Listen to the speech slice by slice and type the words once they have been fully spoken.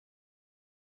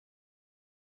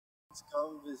It's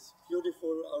come with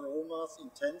beautiful aromas,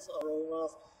 intense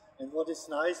aromas, and what is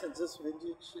nice in this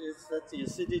vintage is that the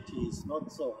acidity is not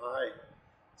so high.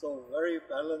 So very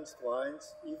balanced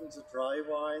wines, even the dry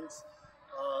wines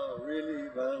are really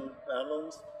well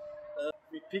balanced.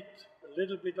 We picked a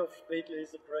little bit of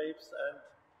Spätlese grapes and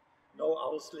no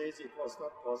Auslese. It was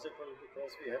not possible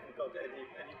because we haven't got any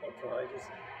botrytis.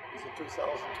 It's a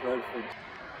 2012 vintage.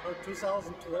 So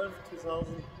 2012,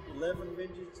 2011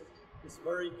 vintage is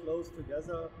very close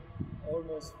together,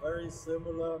 almost very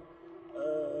similar.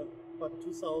 But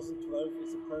 2012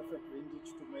 is a perfect vintage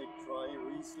to make dry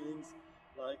Rieslings,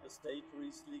 like estate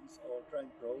Rieslings or Grand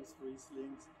Growth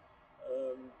Rieslings,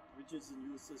 which is a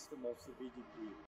new system of the VDP.